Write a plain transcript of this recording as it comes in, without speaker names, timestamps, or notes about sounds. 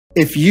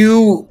If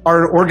you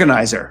are an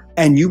organizer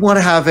and you want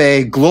to have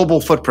a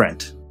global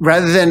footprint,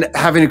 rather than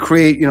having to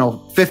create,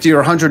 50 or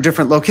 100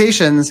 different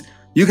locations,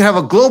 you can have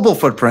a global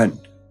footprint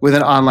with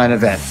an online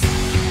event.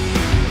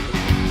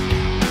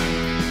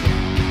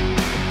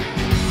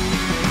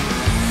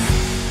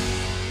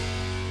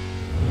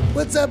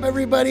 What's up,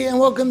 everybody, and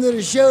welcome to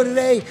the show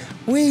today.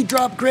 We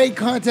drop great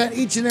content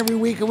each and every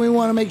week, and we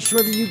want to make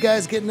sure that you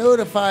guys get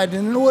notified.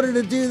 And in order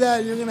to do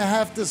that, you're going to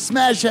have to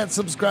smash that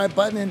subscribe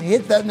button and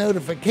hit that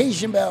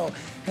notification bell.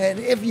 And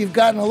if you've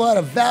gotten a lot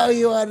of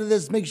value out of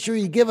this, make sure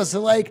you give us a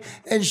like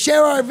and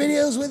share our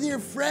videos with your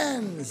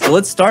friends. So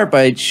let's start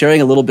by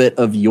sharing a little bit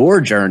of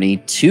your journey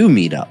to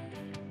MeetUp.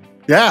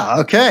 Yeah,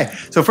 okay.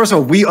 So first of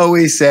all, we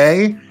always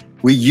say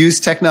we use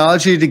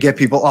technology to get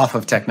people off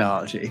of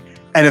technology.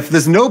 And if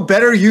there's no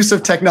better use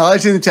of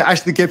technology than to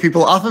actually get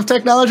people off of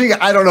technology,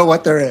 I don't know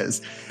what there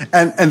is.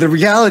 And the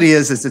reality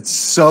is it's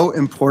so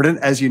important,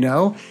 as you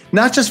know,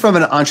 not just from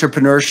an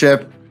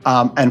entrepreneurship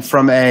and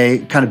from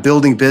a kind of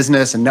building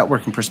business and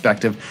networking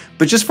perspective,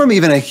 but just from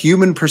even a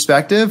human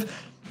perspective.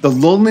 The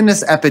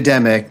loneliness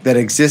epidemic that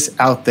exists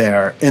out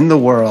there in the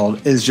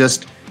world is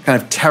just kind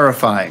of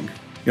terrifying.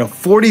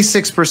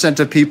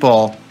 46% of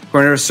people,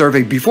 according to a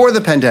survey before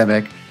the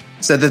pandemic,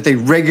 said that they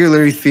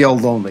regularly feel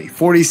lonely,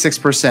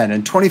 46%,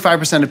 and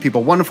 25% of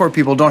people, 1 in 4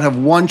 people, don't have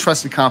one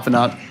trusted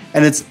confidant.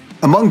 And it's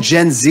among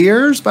Gen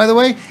Zers, by the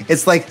way,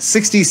 it's like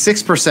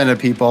 66% of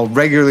people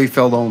regularly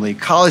feel lonely.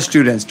 College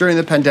students during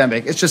the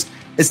pandemic,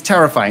 it's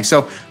terrifying.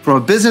 So from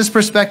a business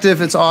perspective,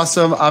 it's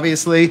awesome,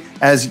 obviously,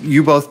 as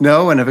you both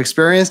know and have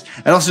experienced,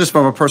 and also just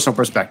from a personal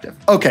perspective.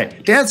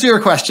 Okay, to answer your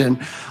question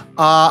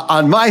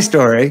on my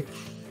story,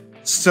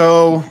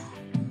 so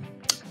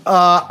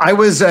I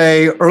was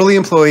a early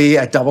employee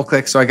at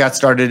DoubleClick, so I got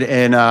started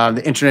in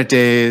the internet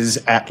days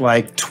at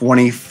like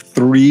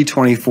 23,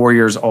 24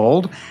 years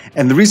old.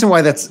 And the reason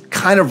why that's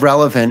kind of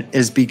relevant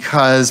is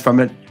because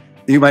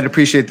you might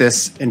appreciate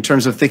this in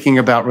terms of thinking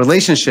about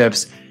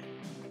relationships.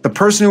 The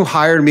person who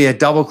hired me at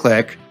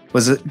DoubleClick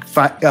was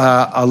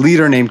a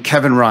leader named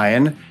Kevin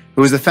Ryan,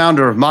 who was the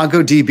founder of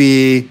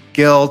MongoDB,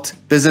 Gilt,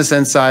 Business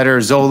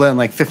Insider, Zola, and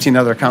like 15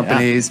 other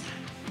companies. Yeah.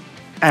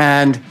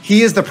 And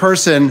he is the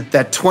person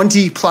that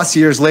 20 plus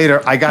years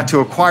later, I got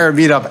to acquire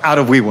MeetUp out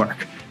of WeWork.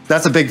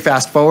 That's a big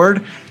fast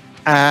forward.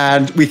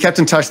 And we kept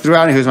in touch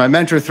throughout. He was my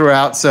mentor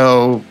throughout.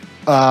 So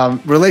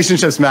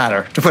relationships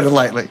matter, to put it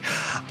lightly.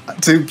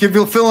 To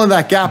fill in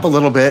that gap a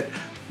little bit,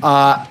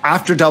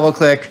 after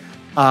DoubleClick,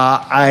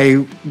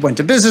 I went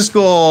to business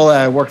school.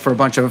 I worked for a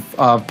bunch of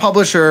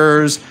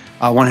publishers,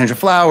 100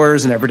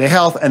 Flowers and Everyday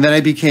Health. And then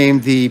I became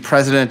the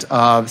president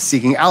of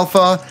Seeking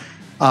Alpha.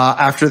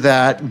 After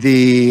that,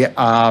 the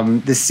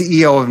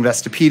CEO of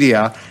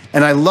Investopedia.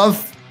 And I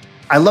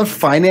love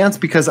finance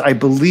because I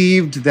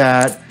believed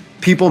that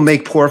people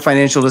make poor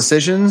financial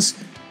decisions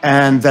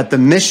and that the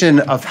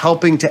mission of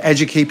helping to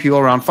educate people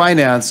around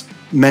finance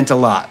meant a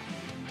lot.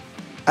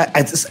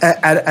 At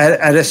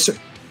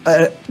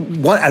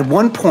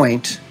one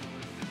point,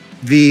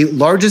 the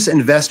largest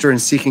investor in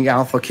Seeking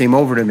Alpha came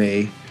over to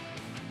me,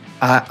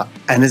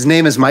 and his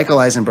name is Michael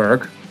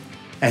Eisenberg.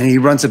 And he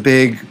runs a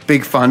big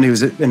fund. He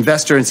was an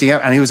investor in Siegel,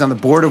 and he was on the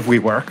board of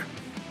WeWork.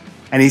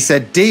 And he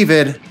said,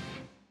 "David,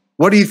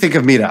 what do you think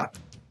of MeetUp?"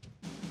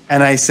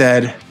 And I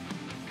said,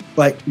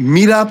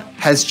 MeetUp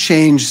has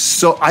changed.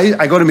 So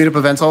I go to MeetUp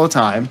events all the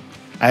time.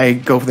 I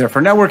go there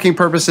for networking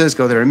purposes,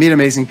 go there to meet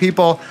amazing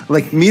people.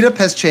 MeetUp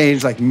has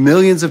changed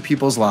millions of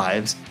people's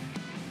lives.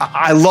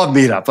 I love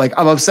MeetUp.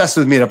 I'm obsessed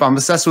with MeetUp. I'm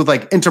obsessed with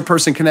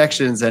interperson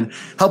connections and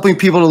helping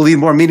people to lead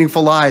more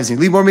meaningful lives. You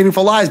lead more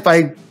meaningful lives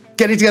by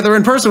getting together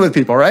in person with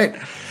people, right?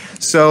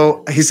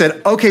 So he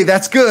said, okay,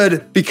 that's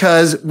good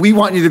because we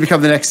want you to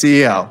become the next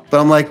CEO. But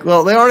I'm like,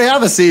 well, they already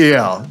have a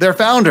CEO. Their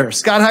founder,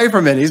 Scott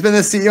Heiferman, he's been the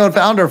CEO and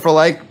founder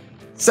for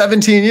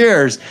 17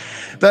 years.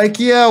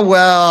 Yeah,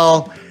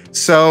 well,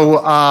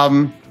 so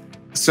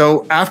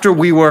after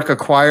WeWork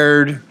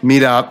acquired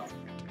MeetUp,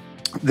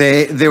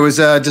 there was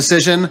a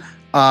decision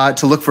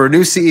to look for a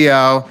new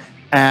CEO,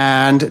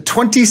 and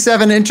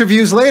 27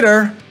 interviews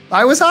later,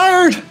 I was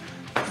hired.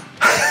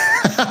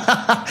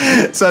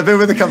 So I've been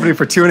with the company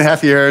for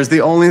 2.5 years, the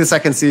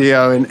second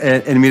CEO in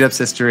MeetUp's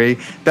history.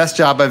 Best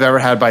job I've ever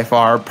had by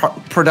far,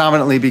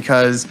 predominantly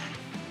because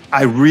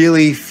I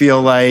really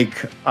feel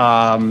like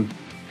I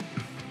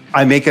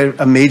make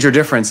a major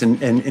difference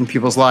in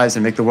people's lives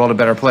and make the world a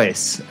better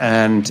place.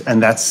 And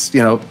that's,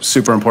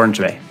 super important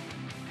to me.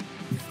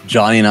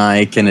 Johnny and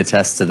I can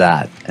attest to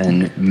that.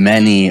 And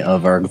many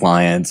of our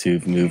clients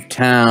who've moved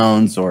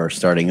towns or are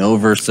starting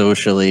over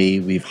socially,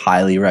 we've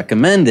highly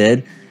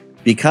recommended.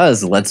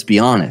 Because let's be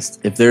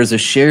honest, if there's a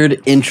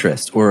shared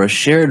interest or a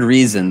shared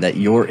reason that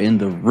you're in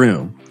the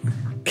room,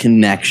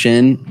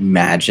 connection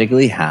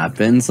magically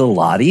happens a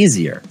lot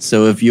easier.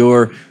 So if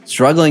you're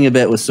struggling a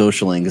bit with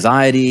social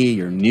anxiety,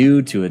 you're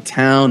new to a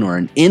town or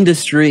an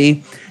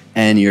industry,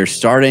 and you're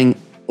starting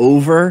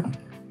over,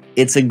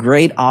 it's a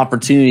great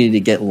opportunity to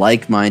get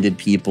like-minded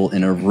people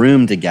in a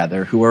room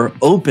together who are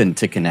open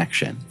to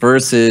connection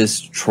versus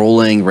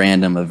trolling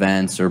random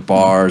events or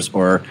bars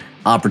or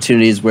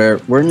opportunities where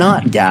we're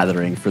not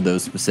gathering for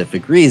those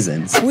specific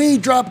reasons. We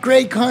drop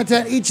great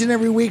content each and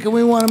every week, and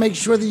we want to make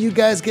sure that you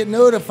guys get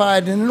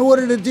notified. And in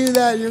order to do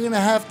that, you're going to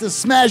have to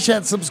smash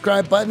that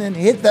subscribe button and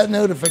hit that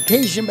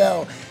notification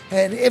bell.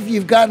 And if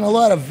you've gotten a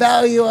lot of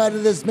value out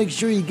of this, make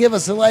sure you give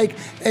us a like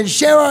and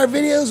share our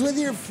videos with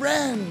your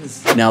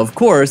friends. Now, of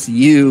course,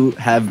 you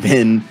have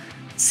been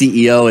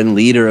CEO and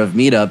leader of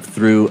MeetUp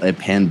through a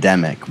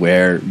pandemic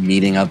where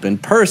meeting up in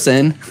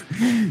person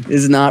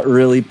is not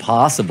really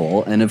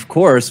possible. And of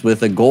course,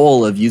 with a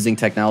goal of using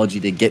technology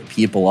to get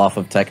people off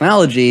of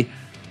technology,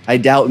 I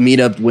doubt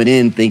MeetUp went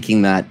in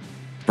thinking that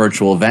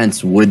virtual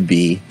events would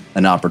be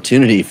an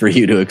opportunity for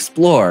you to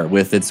explore,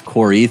 with its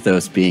core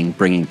ethos being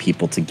bringing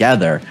people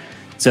together.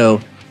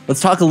 So let's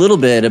talk a little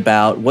bit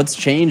about what's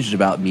changed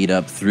about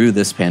MeetUp through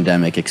this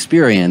pandemic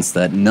experience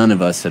that none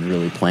of us had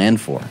really planned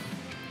for.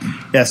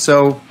 Yeah,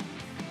 so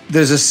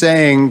there's a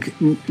saying,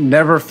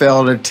 never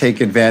fail to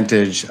take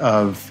advantage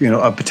of,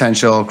 a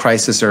potential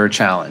crisis or a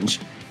challenge.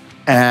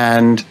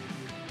 And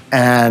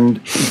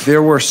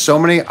there were so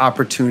many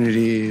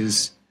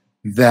opportunities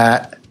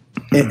that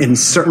in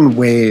certain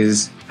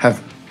ways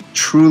have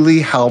truly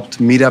helped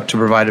MeetUp to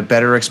provide a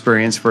better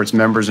experience for its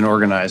members and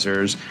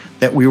organizers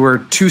that we were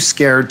too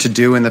scared to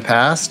do in the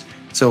past.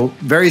 So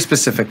very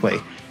specifically,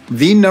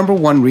 the number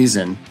one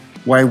reason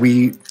why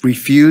we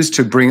refused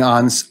to bring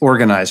on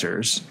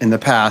organizers in the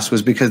past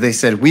was because they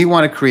said, we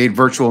want to create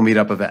virtual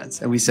MeetUp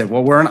events. And we said,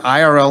 well, we're an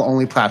IRL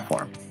only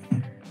platform.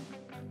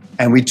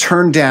 And we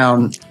turned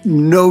down,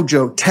 no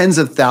joke, tens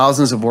of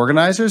thousands of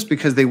organizers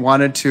because they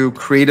wanted to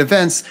create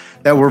events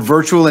that were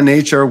virtual in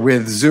nature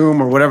with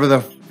Zoom or whatever the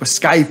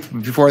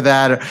Skype before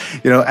that,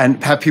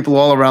 and have people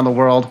all around the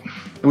world.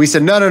 And we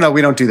said, no,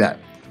 we don't do that.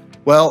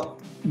 Well,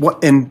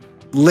 in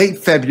late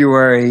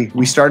February,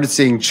 we started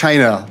seeing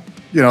China,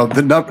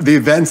 the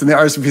events and the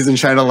RSVPs in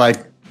China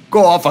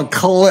go off a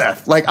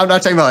cliff. I'm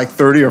not talking about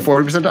 30 or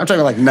 40%, I'm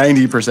talking about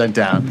 90%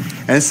 down.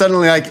 And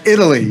suddenly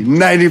Italy,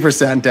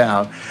 90%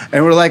 down.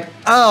 And we're like,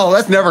 oh,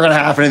 that's never gonna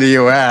happen in the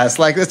US.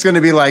 It's gonna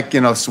be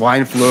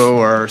swine flu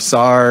or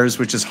SARS,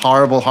 which is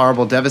horrible,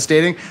 horrible,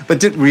 devastating,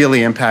 but didn't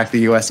really impact the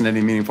US in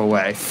any meaningful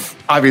way.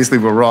 Obviously,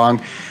 we're wrong.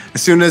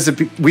 As soon as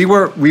we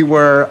were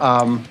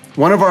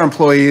one of our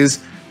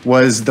employees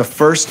was the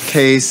first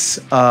case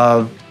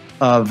of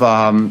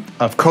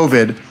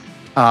COVID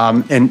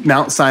in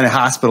Mount Sinai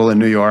Hospital in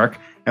New York.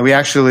 And we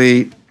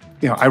actually,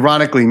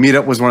 ironically,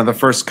 MeetUp was one of the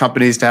first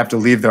companies to have to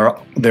leave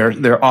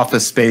their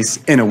office space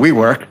in a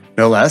WeWork,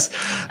 no less,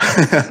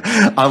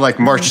 on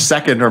March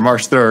 2nd or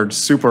March 3rd,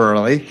 super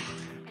early.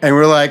 And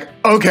we're like,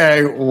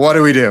 okay, what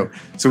do we do?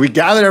 So we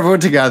gathered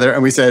everyone together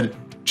and we said,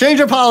 change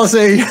of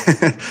policy.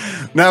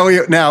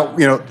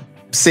 Now,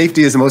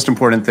 safety is the most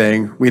important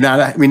thing. We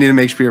need to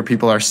make sure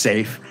people are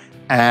safe.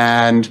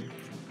 And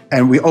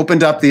we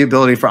opened up the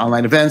ability for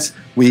online events.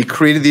 We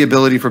created the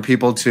ability for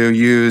people to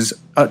use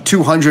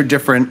 200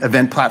 different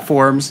event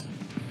platforms.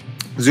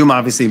 Zoom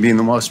obviously being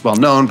the most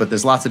well-known, but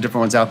there's lots of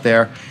different ones out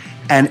there.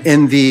 And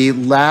in the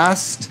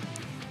last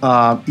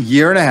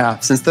year and a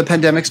half, since the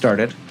pandemic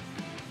started,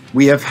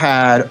 we have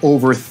had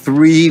over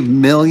 3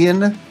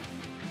 million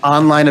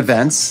online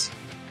events.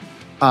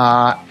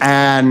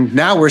 And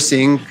now we're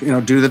seeing,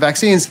 due to the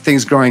vaccines,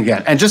 things growing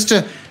again. And just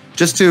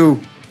to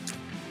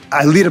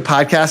I lead a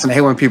podcast and I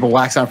hate when people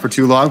wax on for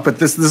too long, but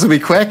this will be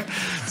quick.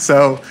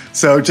 So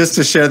just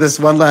to share this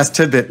one last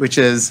tidbit, which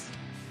is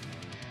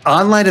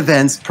online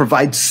events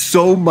provide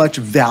so much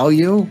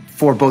value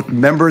for both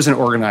members and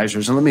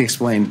organizers. And let me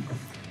explain.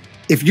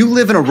 If you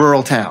live in a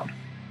rural town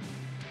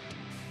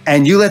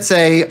and you, let's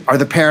say, are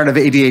the parent of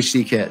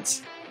ADHD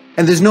kids,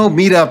 and there's no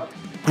MeetUp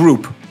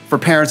group for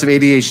parents of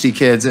ADHD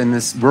kids in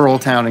this rural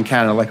town in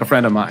Canada, like a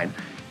friend of mine.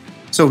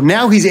 So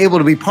now he's able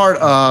to be part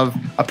of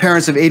a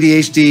Parents of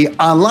ADHD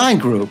online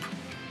group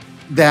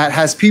that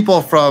has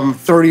people from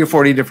 30 or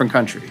 40 different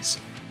countries,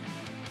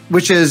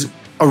 which is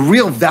a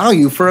real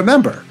value for a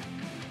member.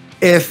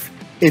 If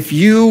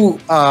you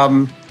are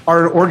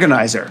an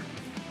organizer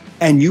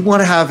and you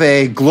want to have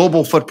a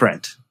global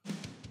footprint,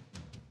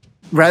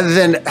 rather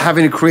than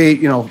having to create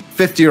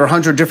 50 or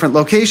 100 different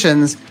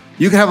locations,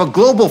 you can have a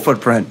global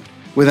footprint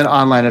with an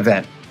online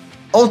event.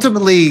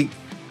 Ultimately,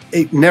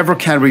 it never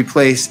can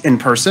replace in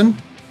person,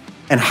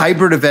 and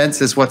hybrid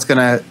events is what's going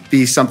to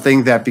be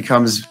something that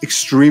becomes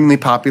extremely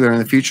popular in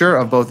the future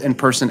of both in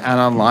person and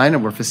online,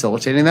 and we're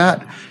facilitating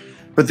that.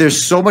 But there's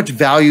so much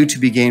value to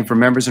be gained for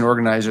members and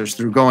organizers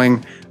through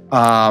going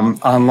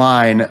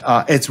online.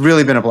 It's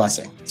really been a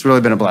blessing. It's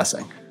really been a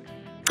blessing.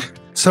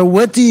 So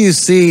what do you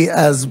see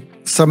as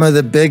some of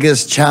the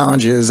biggest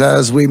challenges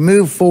as we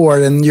move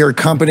forward and your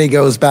company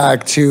goes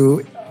back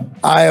to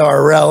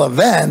IRL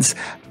events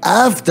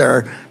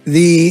after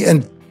the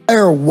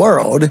entire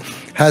world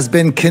has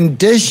been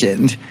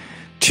conditioned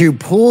to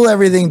pull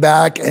everything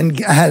back and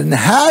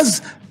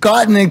has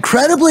gotten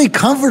incredibly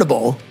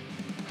comfortable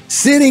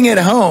sitting at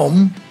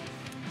home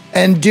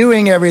and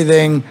doing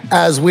everything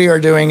as we are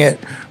doing it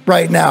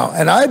right now?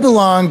 And I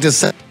belong to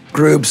some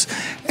groups,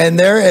 and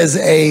there is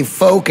a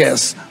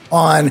focus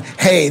on,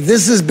 hey,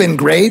 this has been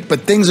great,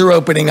 but things are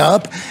opening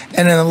up.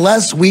 And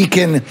unless we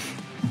can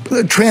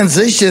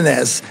transition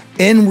this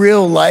in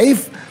real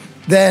life,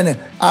 then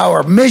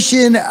our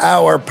mission,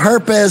 our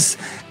purpose,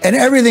 and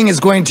everything is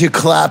going to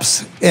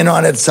collapse in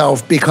on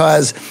itself,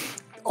 because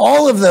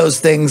all of those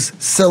things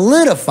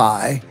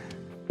solidify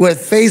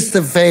with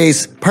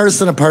face-to-face,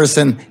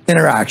 person-to-person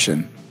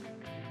interaction.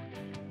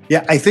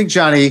 Yeah, I think,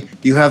 Johnny,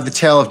 you have the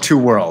tale of two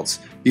worlds.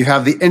 You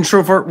have the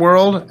introvert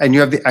world and you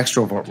have the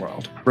extrovert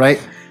world,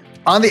 right?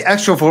 On the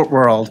extrovert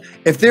world,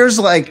 if there's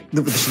like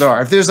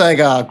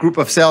a group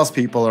of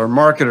salespeople or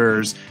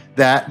marketers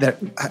that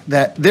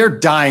they're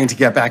dying to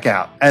get back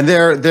out, and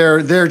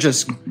they're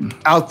just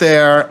out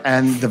there,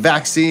 and the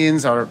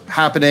vaccines are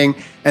happening,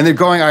 and they're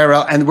going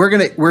IRL, and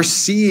we're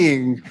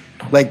seeing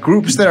like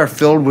groups that are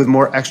filled with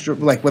more extra,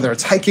 like whether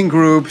it's hiking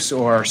groups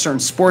or certain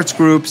sports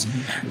groups,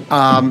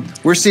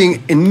 we're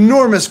seeing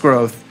enormous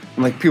growth.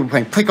 Like people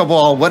playing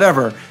pickleball,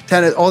 whatever,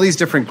 tennis, all these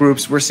different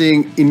groups. We're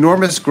seeing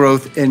enormous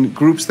growth in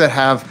groups that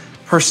have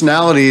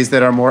personalities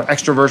that are more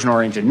extroversion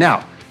oriented.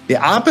 Now, the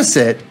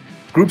opposite,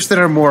 groups that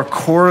are more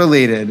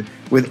correlated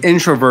with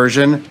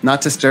introversion,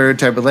 not to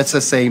stereotype, but let's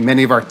just say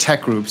many of our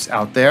tech groups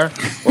out there,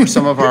 or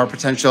some of our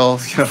potential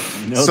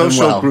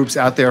social groups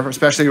out there,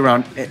 especially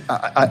around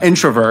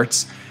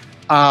introverts,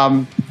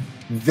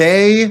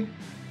 they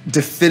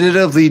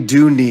definitively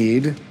do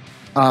need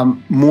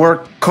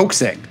more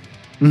coaxing.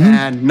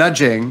 And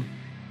nudging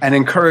and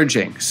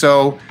encouraging.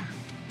 So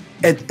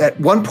at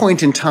one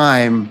point in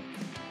time,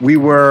 we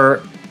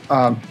were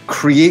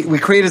we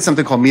created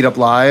something called MeetUp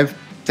Live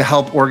to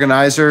help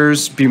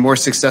organizers be more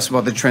successful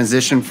about the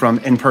transition from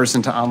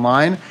in-person to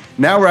online.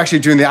 Now we're actually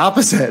doing the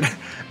opposite,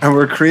 and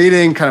we're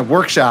creating kind of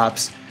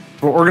workshops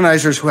for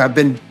organizers who have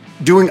been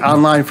doing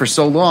online for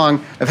so long,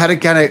 of how to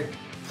kind of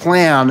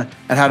plan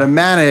and how to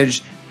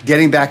manage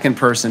getting back in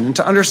person, and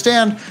to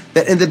understand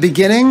that in the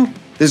beginning,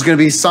 there's going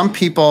to be some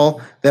people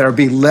that are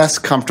being less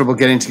comfortable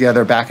getting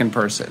together back in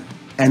person.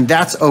 And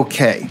that's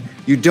okay.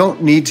 You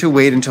don't need to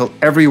wait until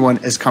everyone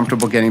is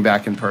comfortable getting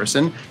back in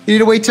person. You need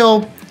to wait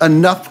till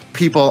enough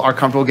people are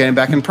comfortable getting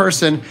back in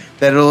person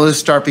that it'll just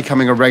start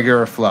becoming a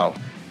regular flow.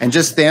 And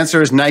just the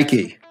answer is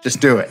Nike. Just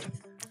do it.